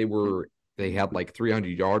like they had like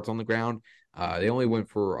 300 yards on the ground, they only went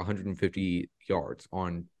for 150 yards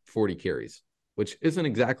on 40 carries, which isn't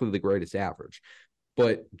exactly the greatest average.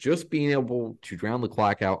 But just being able to drown the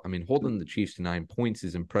clock out, I mean, holding the Chiefs to 9 points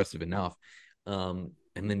is impressive enough.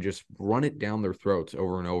 And then just run it down their throats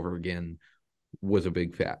over and over again was a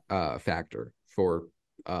big factor for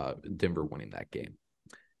Denver winning that game.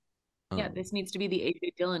 Yeah, this needs to be the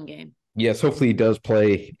A.J. Dillon game. Yes, hopefully he does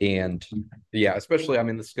play. And yeah, especially, I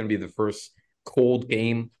mean, this is going to be the first cold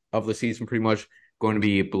game of the season, pretty much going to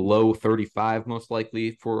be below 35 most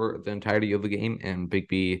likely for the entirety of the game. And Big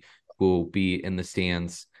B will be in the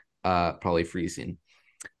stands, probably freezing,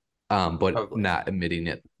 but probably not admitting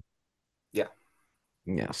it. Yeah.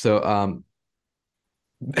 Yeah. So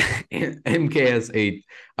MK has a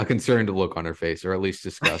concerned look on her face, or at least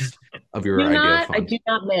disgust of your idea of fun.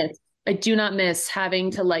 I do not miss having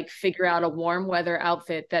to like figure out a warm weather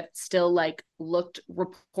outfit that still like looked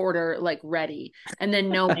reporter like ready, and then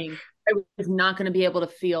knowing I was not going to be able to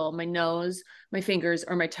feel my nose, my fingers,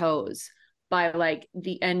 or my toes by like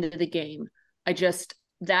the end of the game. I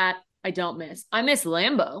don't miss. I miss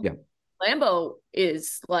Lambeau. Yeah. Lambeau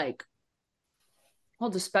is like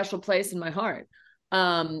holds a special place in my heart.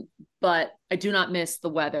 But I do not miss the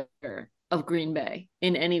weather of Green Bay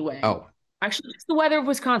in any way. Oh, actually, just the weather of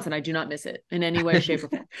Wisconsin. I do not miss it in any way, shape, or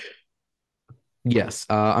form. Yes,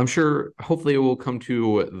 I'm sure. Hopefully, it will come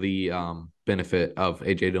to the benefit of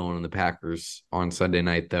AJ Dillon and the Packers on Sunday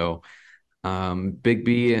night, though. Big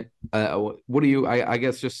B, what do you? I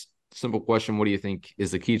guess just simple question: what do you think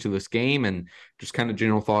is the key to this game, and just kind of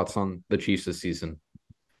general thoughts on the Chiefs this season?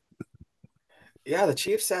 Yeah, the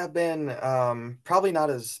Chiefs have been probably not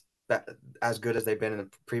as good as they've been in the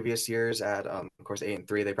previous years. At of course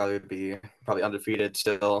 8-3, they probably would be undefeated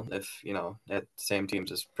still if at the same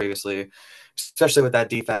teams as previously, especially with that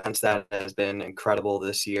defense that has been incredible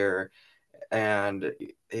this year. And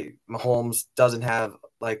Mahomes doesn't have,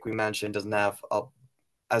 like we mentioned,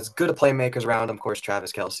 as good a playmakers around him. Of course,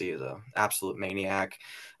 Travis Kelce is an absolute maniac.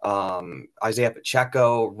 Isaiah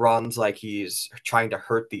Pacheco runs like he's trying to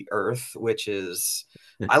hurt the earth, which is,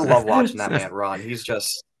 I love watching that man run. He's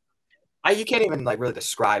just, you can't even like really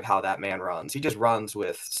describe how that man runs. He just runs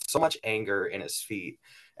with so much anger in his feet,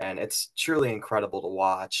 and it's truly incredible to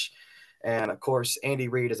watch. And of course, Andy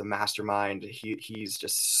Reid is a mastermind. He's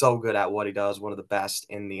just so good at what he does, one of the best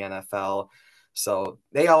in the NFL. So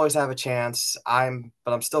they always have a chance. But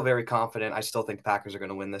I'm still very confident. I still think the Packers are going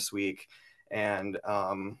to win this week. And,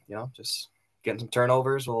 just getting some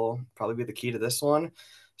turnovers will probably be the key to this one.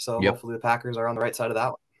 So Hopefully the Packers are on the right side of that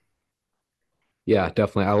one. Yeah,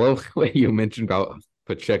 definitely. I love what you mentioned about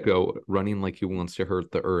Pacheco running like he wants to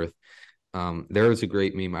hurt the earth. There is a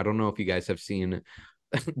great meme. I don't know if you guys have seen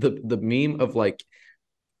the meme of like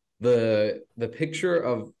the picture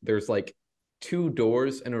of there's like 2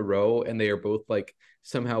 doors in a row, and they are both like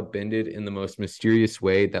somehow bended in the most mysterious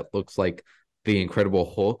way that looks like the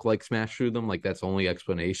Incredible Hulk like smashed through them. Like that's the only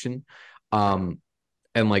explanation. And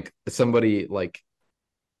like somebody like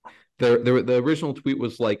the original tweet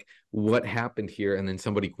was like, what happened here? And then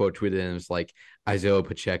somebody quote tweeted and it was like, Isaiah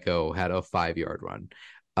Pacheco had a 5-yard run.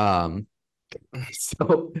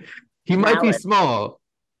 So he might be small,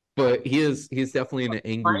 but he's definitely an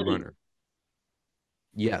angry runner.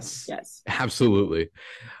 Yes, absolutely.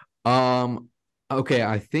 Okay,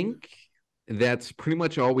 I think that's pretty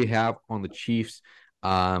much all we have on the Chiefs.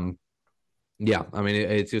 Yeah, I mean,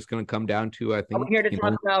 it's just going to come down to, I think. We're here to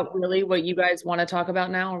talk about really what you guys want to talk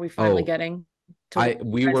about now. Are we finally getting to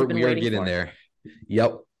we are getting there.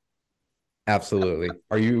 Yep. Absolutely.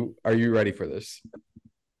 Are you ready for this?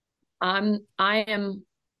 I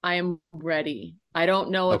am ready. I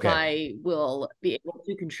don't know if I will be able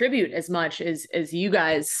to contribute as much as you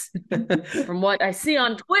guys from what I see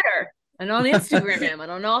on Twitter and on Instagram. I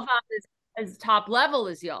don't know if I'm as top level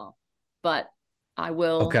as y'all, but I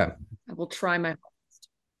will. Okay. I will try my best.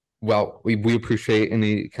 Well, we appreciate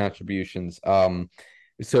any contributions.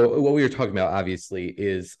 So what we were talking about, obviously,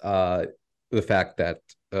 is the fact that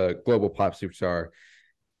global pop superstar,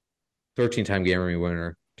 13-time Grammy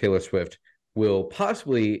winner Taylor Swift will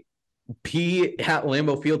possibly be at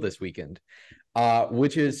Lambeau Field this weekend,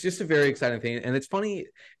 which is just a very exciting thing. And it's funny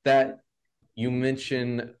that you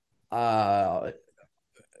mention both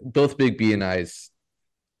Big B and I's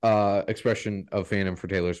expression of fandom for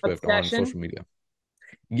Taylor Swift on social media.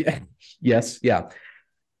 Yeah. Yes. Yeah.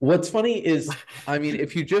 What's funny is, I mean,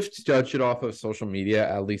 if you just judge it off of social media,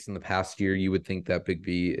 at least in the past year, you would think that Big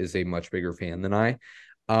B is a much bigger fan than I.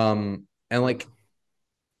 And like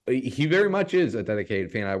he very much is a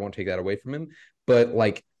dedicated fan. I won't take that away from him. But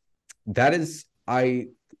like that is I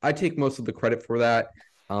take most of the credit for that.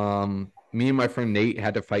 Me and my friend Nate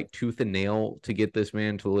had to fight tooth and nail to get this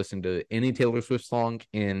man to listen to any Taylor Swift song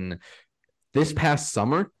in this past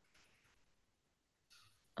summer.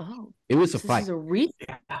 Oh, it was a this fight. is a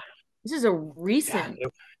this is a recent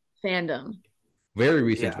fandom. Very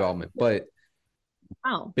recent development, but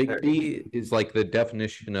wow. Big B is like the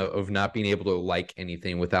definition of not being able to like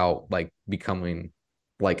anything without like becoming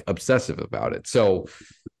like obsessive about it. So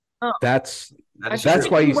that's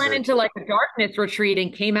why you went into like a darkness retreat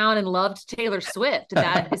and came out and loved Taylor Swift. Is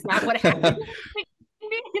that what happened?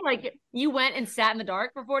 Like you went and sat in the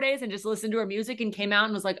dark for 4 days and just listened to her music and came out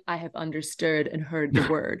and was like, I have understood and heard the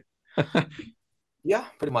word. Yeah,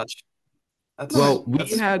 pretty much.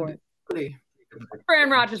 We had Aaron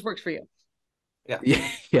Rodgers works for you.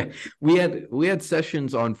 Yeah. We had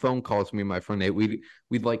sessions on phone calls, me and my friend Nate.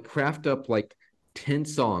 We'd like craft up like 10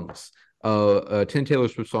 songs, 10 Taylor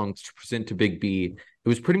Swift songs to present to Big B. It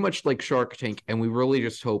was pretty much like Shark Tank, and we really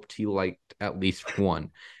just hoped he liked at least one.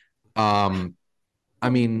 I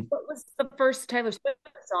mean, what was the first Taylor Swift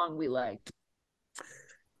song we liked?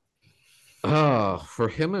 For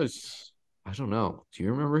him, it was, I don't know. Do you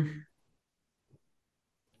remember?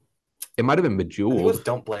 It might have been Bejeweled. It was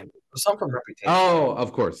Don't Blame Me. The song from Reputation. Oh,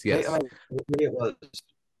 of course, yes. Maybe it was.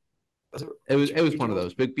 It was one of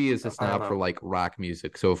those. Big B is a snob for like rock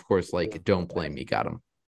music, so of course, like Don't Blame Me got him.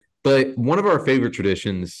 But one of our favorite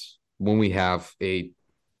traditions when we have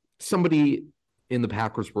somebody in the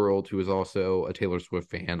Packers world who is also a Taylor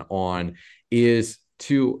Swift fan on is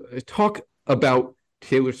to talk about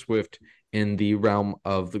Taylor Swift in the realm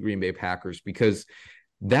of the Green Bay Packers, because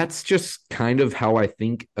that's just kind of how I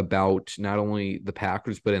think about not only the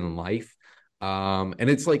Packers, but in life. And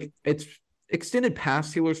it's like, it's extended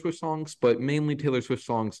past Taylor Swift songs, but mainly Taylor Swift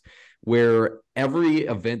songs where every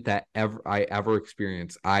event that I ever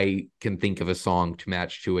experience, I can think of a song to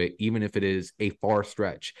match to it, even if it is a far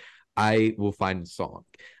stretch. I will find a song.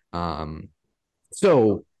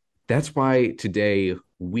 So that's why today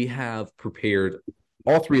we have prepared,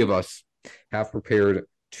 all three of us have prepared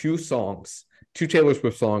two Taylor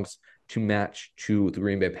Swift songs to match to the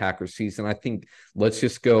Green Bay Packers season. I think let's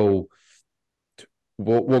just go.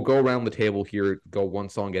 We'll go around the table here, go one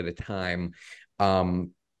song at a time.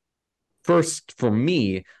 First for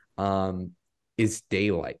me is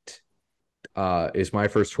Daylight. Is my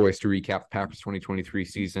first choice to recap the Packers 2023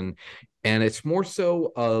 season. And it's more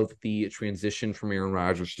so of the transition from Aaron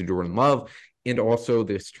Rodgers to Jordan Love, and also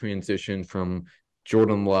this transition from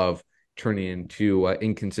Jordan Love turning into an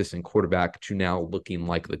inconsistent quarterback to now looking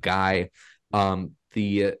like the guy.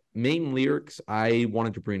 The main lyrics I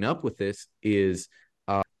wanted to bring up with this is,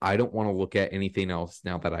 I don't want to look at anything else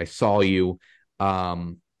now that I saw you.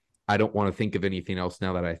 I don't want to think of anything else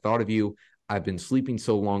now that I thought of you. I've been sleeping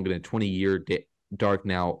so long in a 20-year dark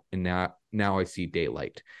now, and now I see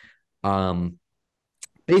daylight.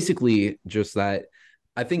 Basically just that.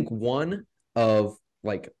 I think one of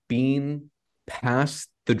like being past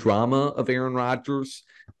the drama of Aaron Rodgers.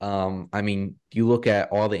 I mean, you look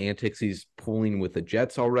at all the antics he's pulling with the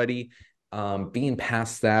Jets already, being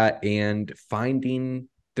past that and finding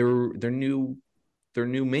their new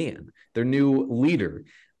man, their new leader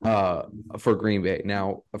for Green Bay.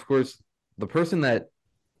 Now, of course, the person that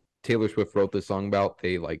Taylor Swift wrote this song about,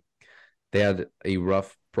 they had a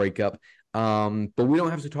rough breakup. But we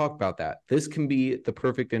don't have to talk about that. This can be the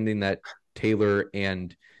perfect ending that Taylor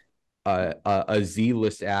and a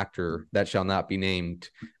Z-list actor that shall not be named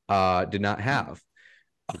did not have.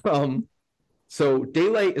 So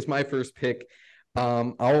Daylight is my first pick.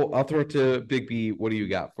 I'll throw it to Big B. What do you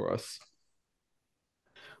got for us?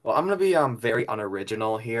 Well, I'm gonna be very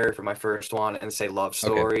unoriginal here for my first one and say Love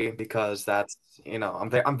Story, because that's, I'm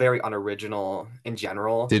very unoriginal in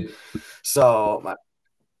general. Did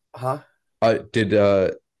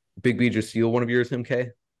Big B just steal one of yours, MK?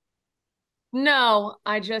 No,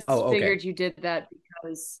 I just figured you did that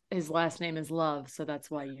because his last name is Love, so that's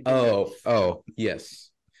why you did it. Oh, yes.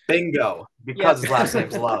 Bingo. Because his last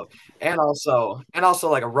name's Love. And also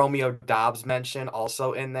like a Romeo Dobbs mention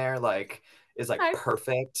also in there, like, is like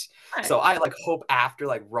perfect. So I like hope after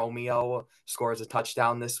like Romeo scores a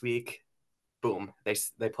touchdown this week, boom, they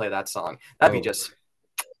play that song. That'd be just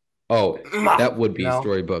that would be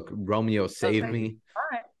storybook. Romeo Save Me. All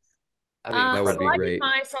right. That would So be I did great.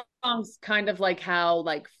 my songs kind of like how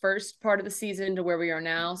like first part of the season to where we are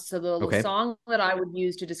now. So the Okay. song that I would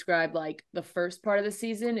use to describe like the first part of the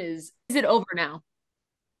season is it over now?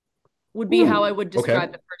 Would be how I Ooh, would okay.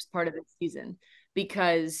 describe the first part of the season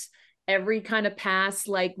because every kind of pass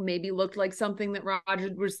like maybe looked like something that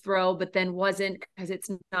Roger was throw, but then wasn't because it's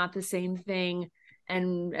not the same thing.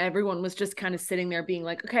 And everyone was just kind of sitting there being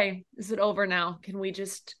like, okay, is it over now? Can we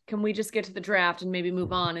just get to the draft and maybe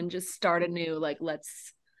move on and just start anew? Like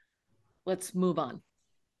let's move on.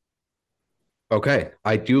 Okay.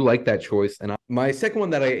 I do like that choice. And my second one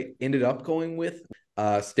that I ended up going with,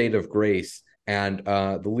 State of Grace. And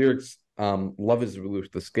the lyrics, love is the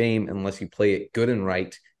ruthless game unless you play it good and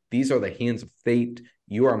right. These are the hands of fate.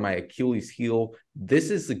 You are my Achilles heel.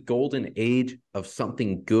 This is the golden age of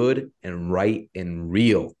something good and right and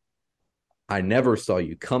real. I never saw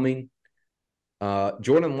you coming.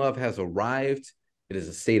 Jordan Love has arrived. It is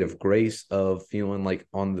a state of grace of feeling like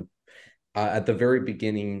on the at the very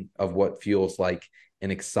beginning of what feels like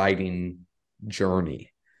an exciting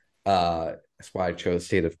journey. That's why I chose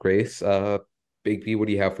State of Grace. Big B, what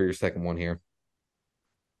do you have for your second one here?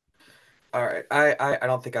 All right. I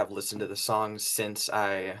don't think I've listened to the song since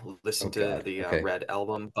I Oh listened to God. the Okay. Red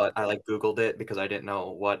album, but I like Googled it because I didn't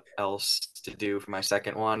know what else to do for my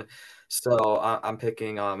second one. So I'm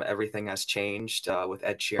picking Everything Has Changed with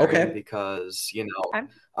Ed Sheeran Okay. because, you Okay.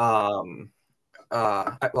 know,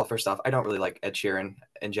 well, first off, I don't really like Ed Sheeran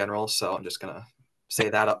in general, so I'm just gonna say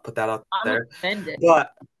that up, put that up I'm there. offended.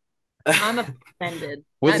 But I'm offended. That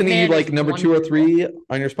Wasn't he man is like number two or wonderful. three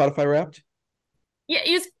on your Spotify Wrapped? Yeah,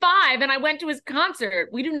 he's 5, and I went to his concert.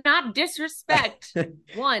 We do not disrespect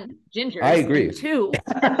one, I gingers, and agree. two,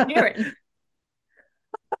 Ed Sheeran.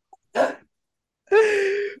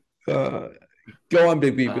 uh, Go on,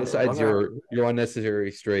 Big B. all Besides right. your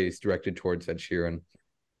unnecessary strays directed towards Ed Sheeran.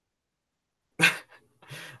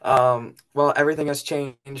 Well, everything has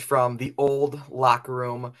changed from the old locker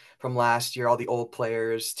room from last year, all the old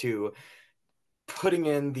players to putting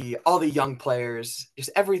in the all the young players. Just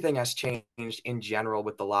everything has changed in general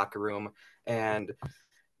with the locker room, and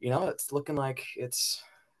it's looking like it's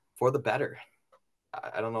for the better.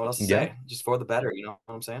 I don't know what else to Yeah. say. Just for the better. You know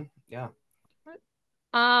what I'm saying? Yeah.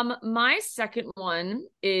 My second one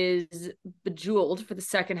is Bejeweled for the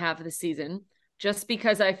second half of the season, just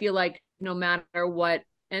because I feel like no matter what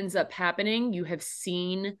ends up happening, you have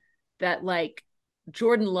seen that like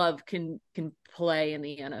Jordan Love can play in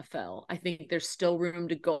the NFL. I think there's still room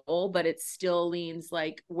to go, but it still leans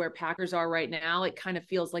like where Packers are right now. It kind of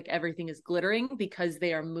feels like everything is glittering because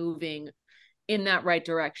they are moving in that right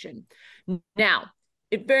direction. Now,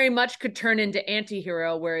 it very much could turn into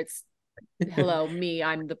anti-hero where it's hello, me,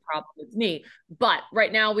 I'm the problem, it's me. But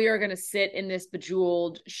right now we are going to sit in this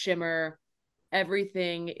bejeweled shimmer.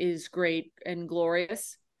 Everything is great and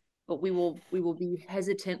glorious, but we will be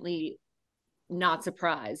hesitantly not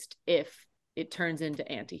surprised if it turns into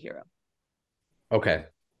anti-hero. Okay.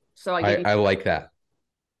 So I gave you I like that.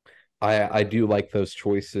 I do like those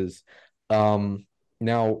choices.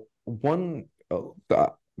 Now one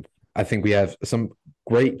I think we have some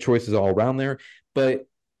great choices all around there, but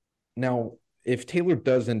now if Taylor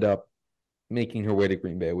does end up making her way to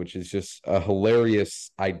Green Bay, which is just a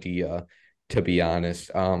hilarious idea, to be honest.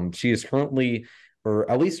 She is currently, or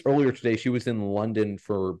at least earlier today, she was in London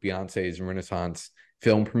for Beyonce's Renaissance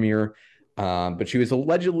film premiere. But she was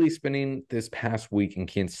allegedly spending this past week in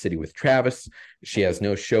Kansas City with Travis. She has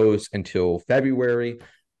no shows until February.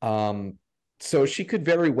 So she could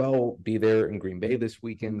very well be there in Green Bay this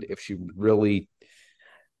weekend if she really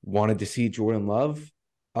wanted to see Jordan Love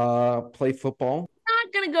play football.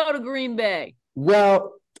 not going to go to Green Bay.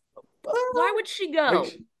 Well, Why would she go?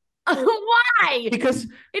 like, Why? because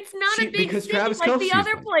It's not a big because city Travis like the Kelce's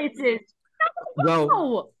other one. places. Well,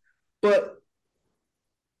 No. but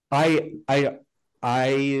I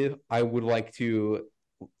would like to.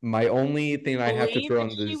 My only thing I have to Believe throw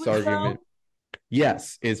that in she this would argument, go?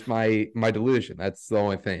 yes, is my delusion. That's the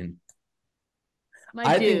only thing. My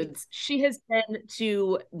I think dudes, she has been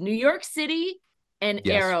to New York City and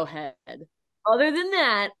yes, Arrowhead. Other than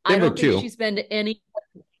that, I Denver don't think too. she's been to any,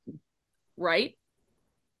 right?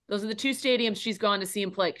 Those are the two stadiums she's gone to see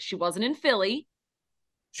him play. She wasn't in Philly.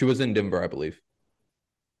 She was in Denver, I believe.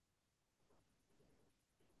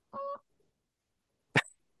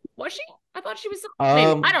 Was she? I thought she was. Maybe.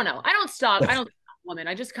 I Um, don't know. I don't stalk. I don't stalk women.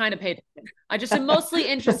 I just kind of pay attention. I just am mostly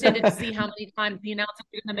interested to see how many times the announcer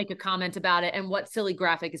is going to make a comment about it and what silly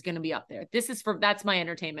graphic is going to be up there. That's my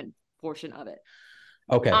entertainment portion of it.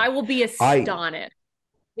 okay. I will be I astonished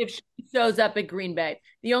if she shows up at Green Bay.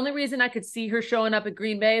 The only reason I could see her showing up at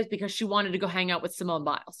Green Bay is because she wanted to go hang out with Simone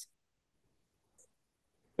Biles.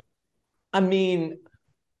 I mean,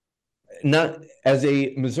 not as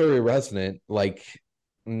a Missouri resident, like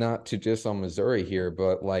not to just on Missouri here,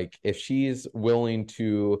 but like if she's willing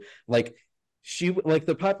to like she like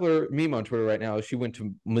the popular meme on Twitter right now,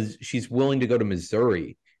 she's willing to go to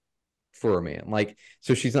Missouri for a man. Like,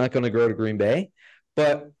 so she's not going to go to Green Bay,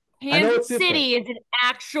 but I know it's Kansas different. City is an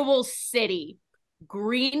actual city.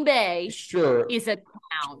 Green Bay Sure. is a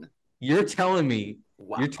town. You're telling me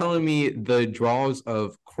the draws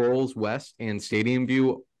of Kroll's West and Stadium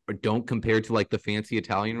View don't compare to like the fancy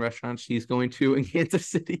Italian restaurants she's going to in Kansas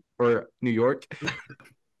City or New York?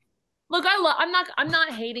 Look, I'm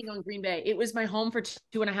not hating on Green Bay. It was my home for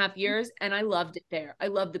 2.5 years, and I loved it there. I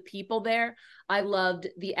loved the people there. I loved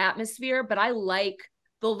the atmosphere, but I like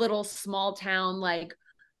the little small town, like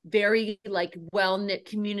very like well-knit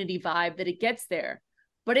community vibe that it gets there.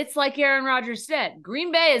 But it's like Aaron Rodgers said,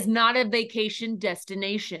 Green Bay is not a vacation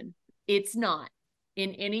destination. It's not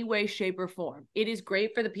in any way, shape, or form. It is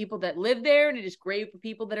great for the people that live there, and it is great for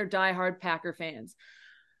people that are diehard Packer fans.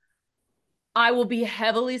 I will be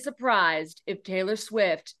heavily surprised if Taylor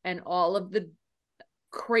Swift and all of the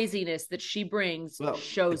craziness that she brings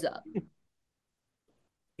shows up.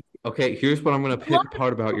 Okay, here's what I'm going to pick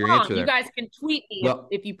apart about your answer there. You guys can tweet me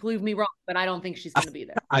if you prove me wrong, but I don't think she's going to be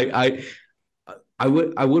there. I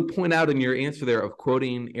would point out in your answer there of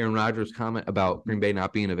quoting Aaron Rodgers' comment about Green Bay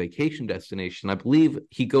not being a vacation destination. I believe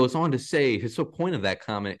he goes on to say his whole point of that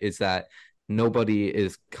comment is that nobody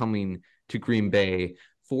is coming to Green Bay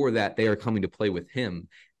for that. They are coming to play with him.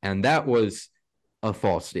 And that was a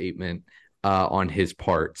false statement on his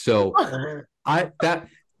part. So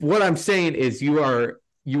what I'm saying is you are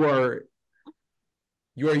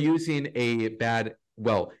using a bad,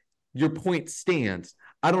 your point stands.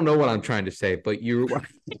 I don't know what I'm trying to say, but you just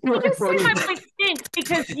say my point stinks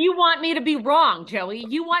because you want me to be wrong, Joey.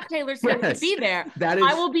 You want Taylor Swift to be there.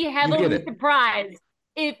 I will be heavily surprised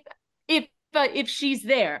if she's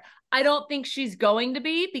there. I don't think she's going to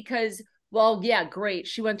be because, great.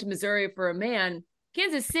 She went to Missouri for a man.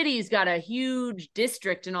 Kansas City's got a huge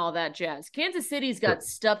district and all that jazz. Kansas City's got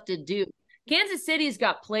stuff to do. Kansas City's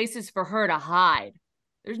got places for her to hide.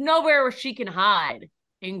 There's nowhere where she can hide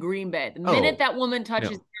in Green Bay. The minute that woman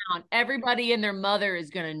touches down, everybody and their mother is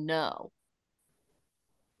going to know.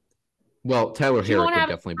 Well, Tyler Herrick would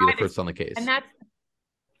definitely be the first on the case. And that's,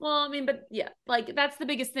 that's the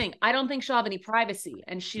biggest thing. I don't think she'll have any privacy,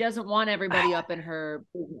 and she doesn't want everybody up in her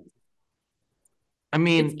business. I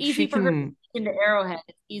mean, it's easy for her to into Arrowhead.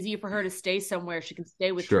 It's easy for her to stay somewhere. She can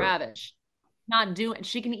stay with Travis.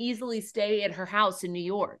 She can easily stay at her house in New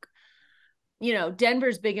York. You know,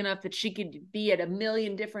 Denver's big enough that she could be at a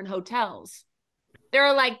million different hotels. There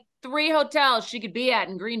are like 3 hotels she could be at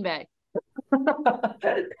in Green Bay.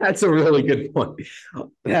 That's a really good point.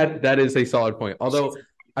 That is a solid point. Although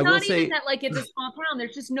I will say that like it's a small town.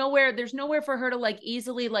 There's just nowhere. There's nowhere for her to like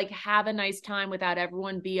easily like have a nice time without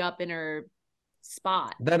everyone be up in her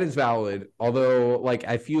spot. That is valid. Although like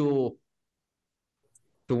I feel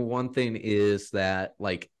the one thing is that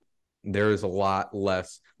like there is a lot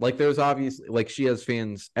less, like there's obviously like she has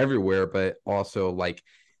fans everywhere, but also like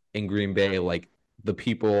in Green Bay, like the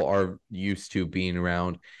people are used to being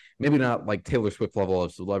around, maybe not like Taylor Swift level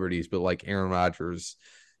of celebrities, but like Aaron Rodgers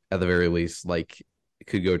at the very least, like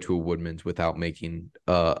could go to a Woodman's without making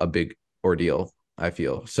a big ordeal. I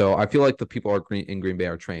feel like the people in Green Bay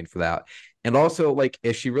are trained for that. And also like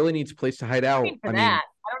if she really needs a place to hide out, I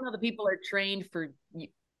don't know the people are trained for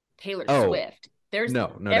Taylor Swift. There's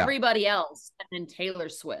everybody else and then Taylor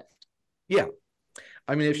Swift. Yeah.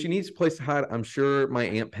 I mean, if she needs a place to hide, I'm sure my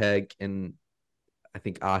Aunt Peg and I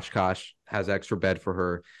think Oshkosh has extra bed for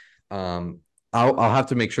her. I'll have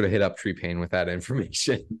to make sure to hit up Tree Payne with that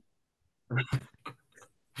information.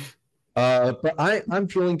 But I'm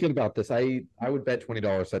feeling good about this. I would bet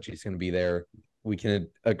 $20 that she's going to be there. We can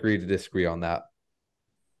agree to disagree on that.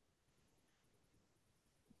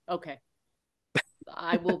 Okay.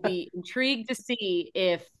 I will be intrigued to see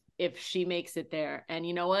if she makes it there. And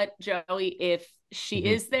you know what, Joey? If she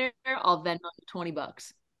is there, I'll Venmo you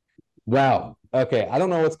 $20. Wow. Okay. I don't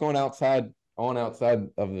know what's going outside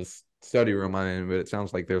of this study room I'm in, but it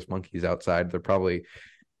sounds like there's monkeys outside. They're probably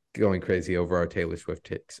going crazy over our Taylor Swift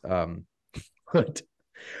takes. But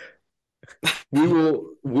we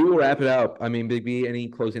will wrap it up. I mean, Big B, any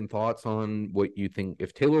closing thoughts on what you think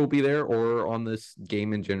if Taylor will be there or on this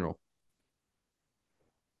game in general?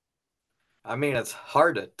 I mean, it's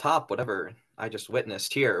hard to top whatever I just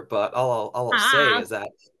witnessed here, but all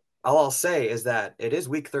I'll say is that it is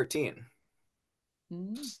week 13.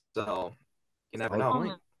 So you never know.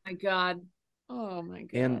 Oh my God.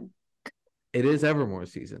 And It is Evermore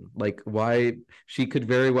season. Like, why she could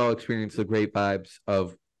very well experience the great vibes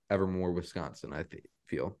of Evermore, Wisconsin,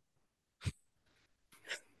 feel.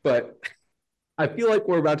 But I feel like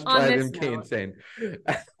we're about to drive MK insane.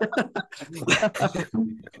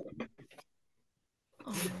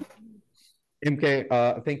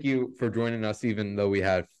 MK, thank you for joining us, even though we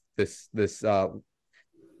have this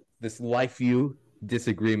life view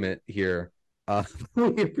disagreement here.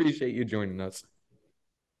 We appreciate you joining us.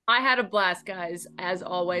 I had a blast, guys. As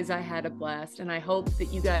always, I had a blast, and I hope that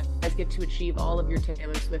you guys get to achieve all of your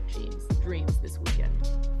Taylor Swift dreams this weekend.